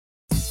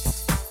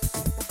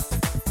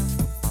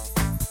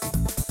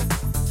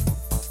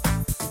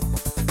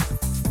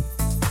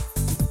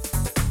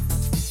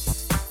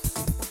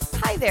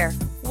there.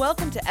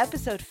 Welcome to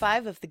episode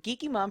 5 of the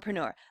Geeky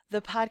Mompreneur,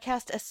 the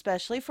podcast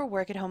especially for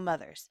work-at-home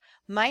mothers.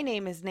 My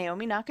name is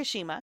Naomi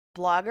Nakashima,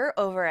 blogger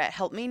over at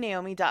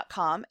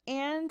helpmenaomi.com,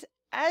 and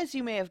as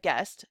you may have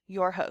guessed,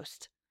 your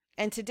host.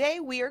 And today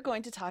we are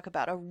going to talk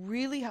about a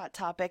really hot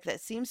topic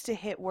that seems to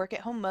hit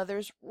work-at-home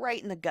mothers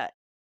right in the gut,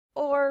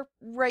 or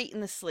right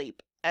in the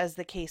sleep, as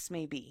the case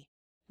may be.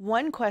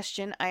 One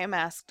question I am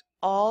asked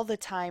all the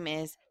time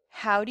is,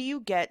 how do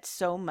you get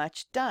so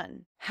much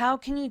done? How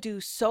can you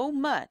do so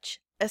much,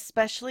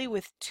 especially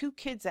with 2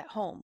 kids at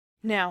home?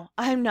 Now,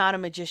 I'm not a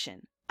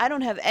magician. I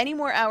don't have any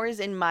more hours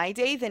in my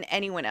day than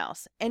anyone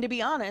else. And to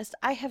be honest,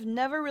 I have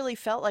never really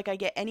felt like I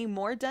get any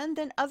more done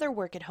than other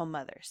work-at-home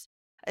mothers.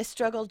 I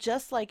struggle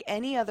just like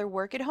any other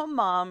work-at-home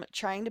mom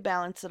trying to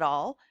balance it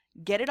all,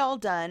 get it all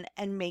done,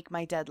 and make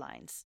my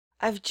deadlines.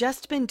 I've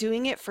just been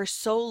doing it for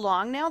so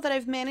long now that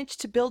I've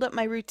managed to build up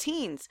my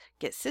routines,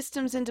 get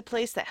systems into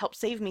place that help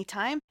save me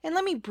time, and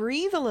let me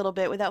breathe a little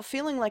bit without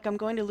feeling like I'm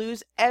going to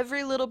lose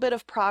every little bit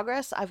of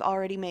progress I've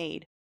already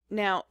made.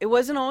 Now, it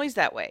wasn't always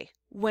that way.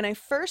 When I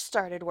first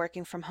started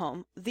working from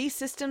home, these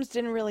systems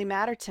didn't really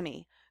matter to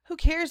me. Who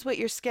cares what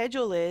your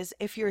schedule is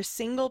if you're a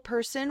single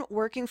person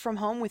working from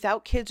home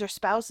without kids or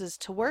spouses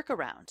to work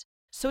around?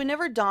 So it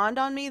never dawned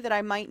on me that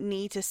I might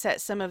need to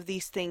set some of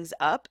these things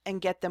up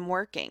and get them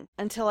working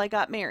until I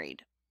got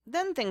married.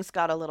 Then things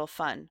got a little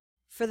fun.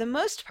 For the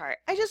most part,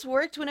 I just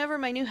worked whenever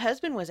my new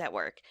husband was at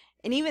work,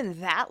 and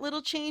even that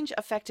little change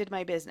affected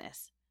my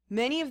business.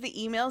 Many of the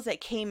emails that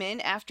came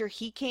in after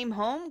he came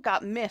home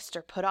got missed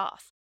or put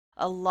off.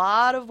 A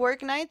lot of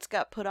work nights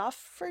got put off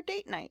for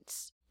date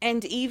nights.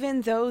 And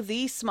even though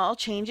these small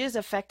changes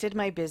affected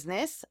my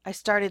business, I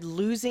started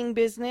losing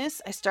business,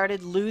 I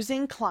started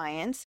losing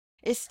clients,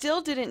 it still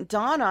didn't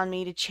dawn on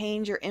me to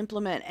change or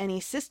implement any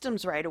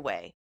systems right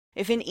away.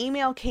 If an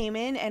email came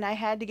in and I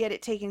had to get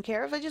it taken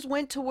care of, I just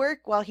went to work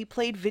while he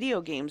played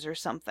video games or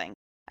something.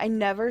 I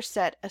never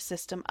set a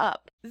system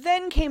up.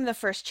 Then came the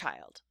first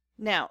child.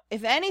 Now,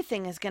 if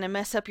anything is going to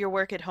mess up your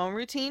work-at-home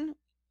routine,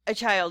 a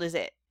child is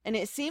it. And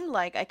it seemed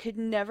like I could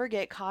never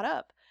get caught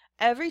up.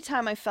 Every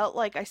time I felt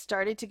like I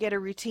started to get a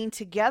routine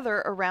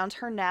together around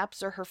her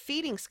naps or her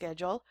feeding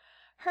schedule,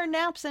 her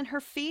naps and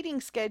her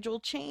feeding schedule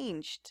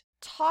changed.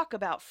 Talk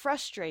about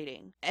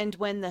frustrating. And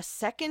when the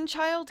second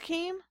child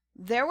came,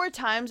 there were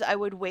times I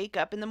would wake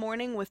up in the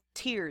morning with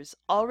tears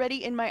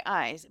already in my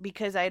eyes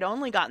because I'd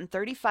only gotten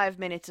 35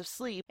 minutes of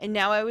sleep and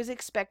now I was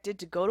expected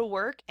to go to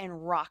work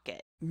and rock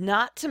it.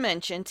 Not to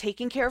mention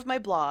taking care of my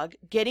blog,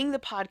 getting the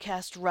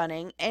podcast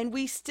running, and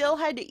we still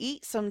had to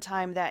eat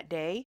sometime that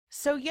day.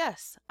 So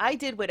yes, I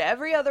did what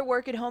every other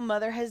work-at-home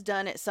mother has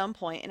done at some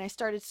point, and I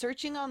started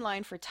searching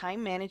online for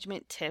time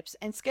management tips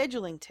and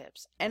scheduling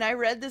tips. And I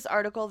read this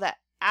article that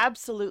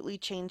absolutely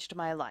changed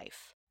my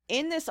life.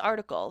 In this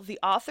article, the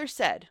author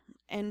said,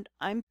 and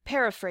I'm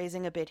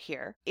paraphrasing a bit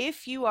here,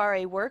 if you are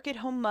a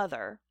work-at-home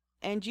mother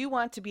and you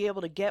want to be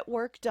able to get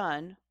work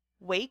done,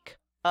 wake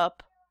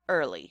up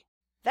early.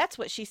 That's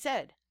what she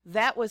said.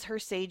 That was her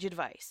sage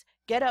advice.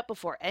 Get up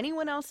before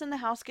anyone else in the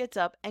house gets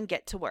up and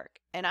get to work.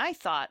 And I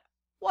thought,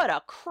 what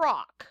a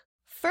crock.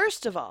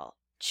 First of all,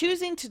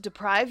 choosing to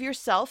deprive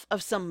yourself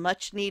of some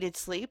much-needed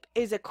sleep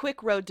is a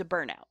quick road to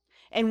burnout.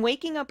 And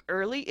waking up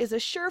early is a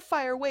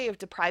surefire way of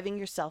depriving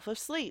yourself of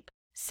sleep.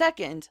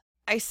 Second,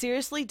 I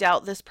seriously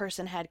doubt this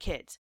person had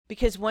kids,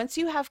 because once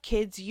you have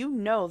kids, you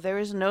know there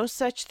is no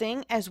such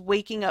thing as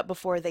waking up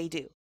before they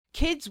do.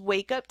 Kids'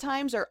 wake-up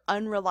times are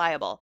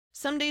unreliable.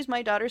 Some days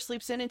my daughter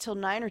sleeps in until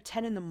 9 or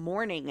 10 in the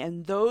morning,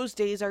 and those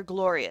days are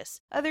glorious.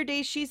 Other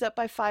days she's up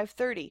by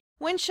 5:30.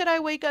 When should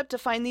I wake up to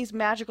find these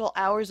magical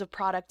hours of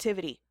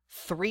productivity?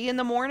 3 in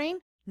the morning?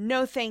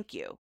 No thank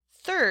you.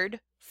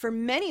 Third, for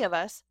many of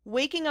us,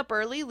 waking up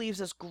early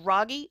leaves us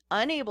groggy,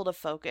 unable to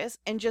focus,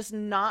 and just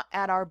not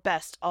at our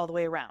best all the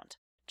way around.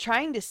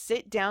 Trying to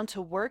sit down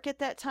to work at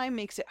that time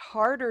makes it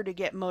harder to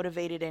get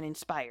motivated and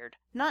inspired,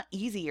 not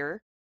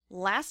easier.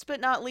 Last but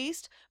not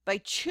least, by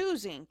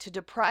choosing to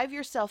deprive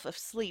yourself of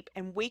sleep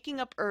and waking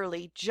up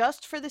early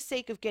just for the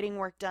sake of getting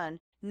work done,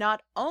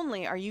 not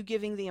only are you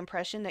giving the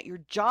impression that your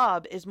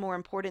job is more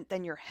important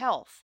than your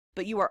health,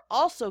 but you are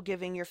also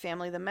giving your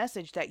family the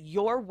message that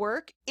your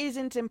work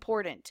isn't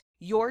important.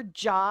 Your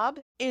job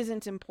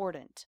isn't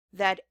important.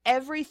 That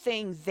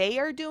everything they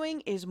are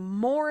doing is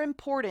more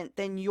important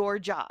than your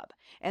job.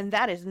 And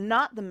that is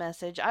not the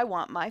message I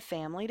want my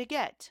family to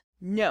get.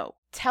 No,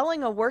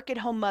 telling a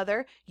work-at-home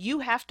mother you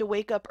have to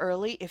wake up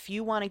early if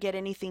you want to get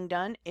anything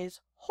done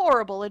is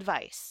horrible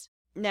advice.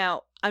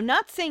 Now, I'm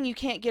not saying you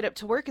can't get up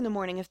to work in the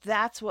morning if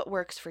that's what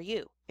works for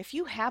you. If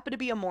you happen to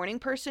be a morning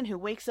person who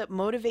wakes up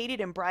motivated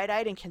and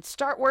bright-eyed and can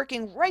start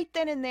working right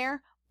then and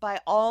there, by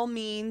all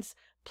means,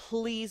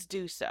 please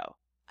do so.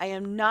 I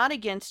am not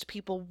against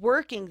people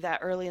working that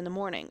early in the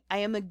morning. I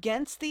am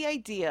against the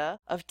idea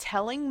of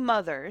telling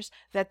mothers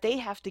that they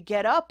have to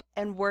get up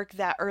and work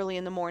that early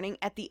in the morning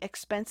at the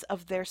expense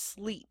of their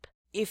sleep.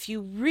 If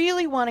you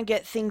really want to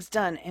get things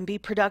done and be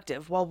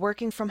productive while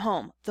working from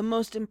home, the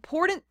most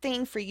important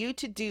thing for you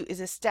to do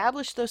is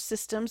establish those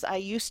systems I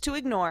used to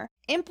ignore,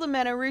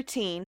 implement a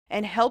routine,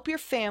 and help your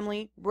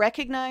family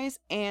recognize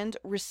and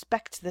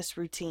respect this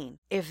routine.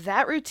 If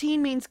that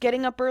routine means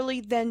getting up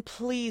early, then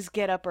please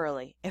get up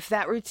early. If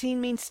that routine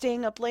means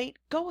staying up late,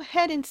 go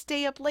ahead and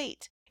stay up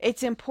late.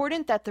 It's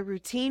important that the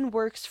routine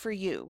works for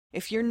you.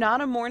 If you're not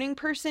a morning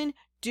person,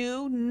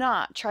 do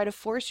not try to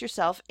force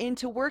yourself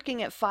into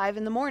working at 5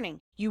 in the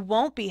morning. You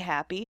won't be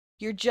happy.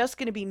 You're just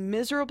going to be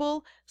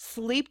miserable,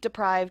 sleep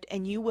deprived,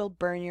 and you will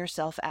burn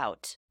yourself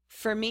out.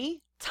 For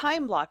me,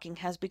 time blocking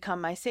has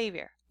become my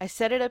savior. I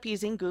set it up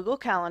using Google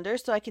Calendar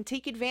so I can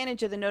take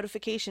advantage of the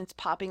notifications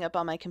popping up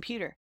on my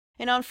computer.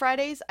 And on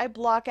Fridays, I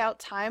block out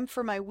time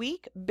for my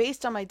week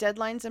based on my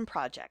deadlines and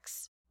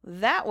projects.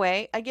 That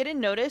way, I get a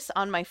notice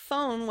on my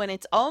phone when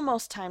it's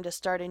almost time to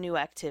start a new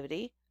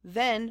activity.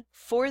 Then,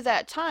 for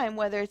that time,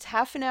 whether it's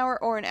half an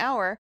hour or an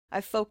hour, I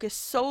focus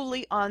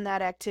solely on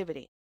that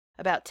activity.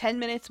 About 10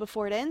 minutes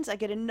before it ends, I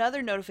get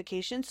another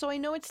notification so I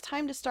know it's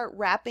time to start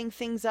wrapping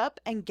things up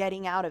and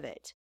getting out of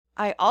it.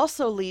 I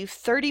also leave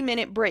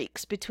 30-minute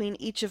breaks between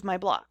each of my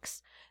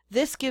blocks.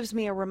 This gives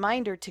me a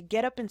reminder to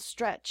get up and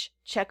stretch,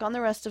 check on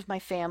the rest of my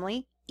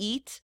family,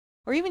 eat,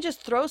 or even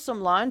just throw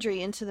some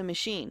laundry into the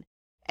machine.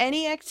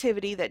 Any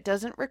activity that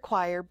doesn't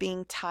require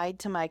being tied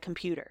to my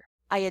computer.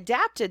 I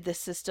adapted this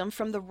system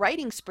from the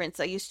writing sprints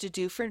I used to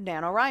do for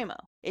NaNoWriMo.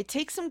 It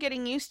takes some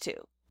getting used to,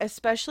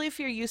 especially if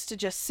you're used to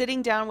just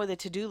sitting down with a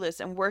to-do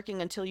list and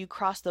working until you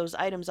cross those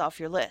items off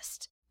your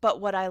list. But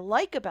what I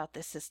like about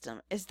this system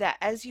is that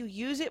as you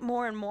use it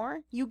more and more,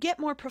 you get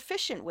more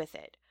proficient with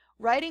it.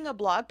 Writing a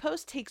blog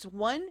post takes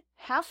 1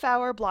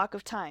 half-hour block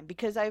of time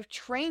because I've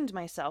trained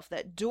myself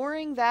that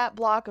during that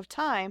block of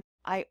time,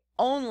 I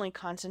only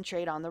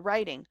concentrate on the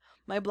writing.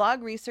 My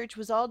blog research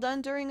was all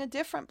done during a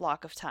different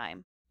block of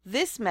time.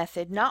 This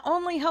method not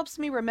only helps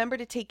me remember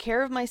to take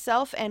care of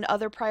myself and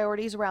other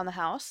priorities around the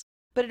house,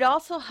 but it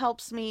also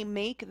helps me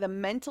make the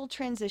mental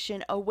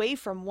transition away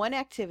from one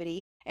activity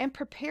and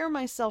prepare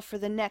myself for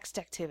the next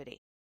activity.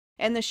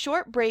 And the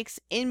short breaks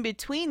in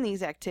between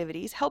these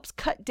activities helps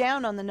cut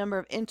down on the number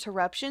of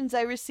interruptions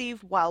I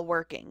receive while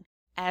working.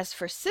 As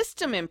for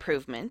system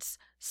improvements,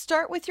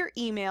 start with your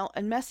email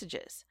and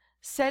messages.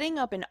 Setting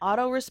up an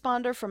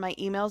autoresponder for my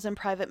emails and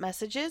private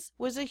messages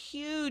was a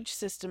huge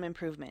system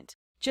improvement.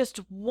 Just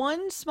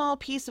one small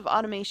piece of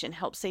automation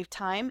helped save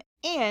time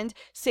and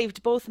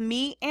saved both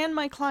me and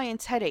my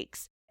clients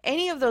headaches.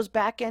 Any of those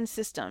back-end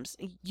systems,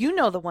 you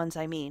know the ones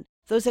I mean,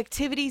 those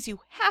activities you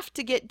have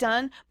to get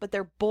done, but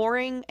they're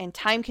boring and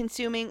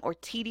time-consuming or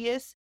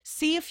tedious,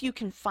 see if you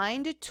can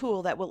find a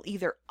tool that will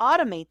either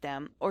automate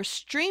them or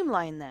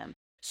streamline them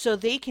so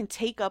they can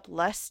take up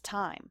less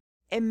time.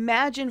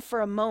 Imagine for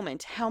a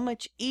moment how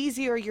much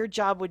easier your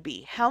job would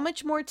be, how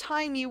much more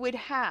time you would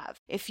have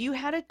if you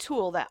had a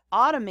tool that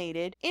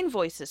automated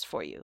invoices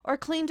for you, or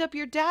cleaned up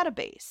your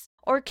database,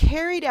 or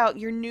carried out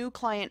your new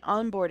client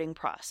onboarding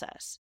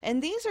process.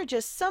 And these are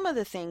just some of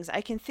the things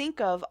I can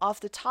think of off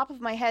the top of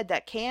my head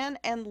that can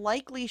and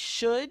likely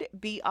should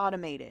be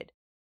automated.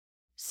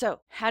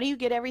 So, how do you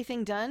get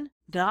everything done?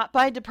 Not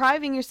by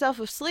depriving yourself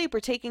of sleep or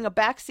taking a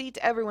backseat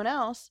to everyone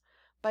else,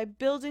 by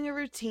building a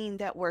routine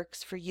that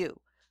works for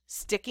you,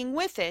 sticking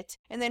with it,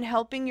 and then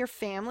helping your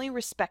family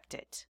respect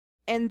it.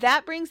 And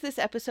that brings this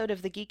episode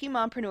of The Geeky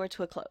Mompreneur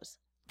to a close.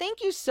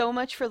 Thank you so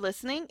much for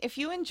listening. If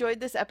you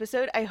enjoyed this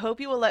episode, I hope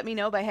you will let me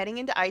know by heading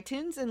into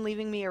iTunes and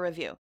leaving me a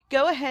review.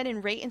 Go ahead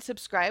and rate and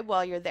subscribe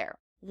while you're there.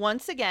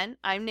 Once again,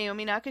 I'm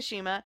Naomi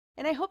Nakashima,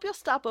 and I hope you'll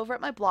stop over at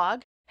my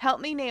blog,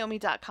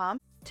 helpmenaomi.com,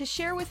 to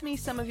share with me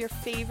some of your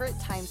favorite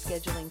time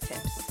scheduling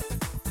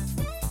tips.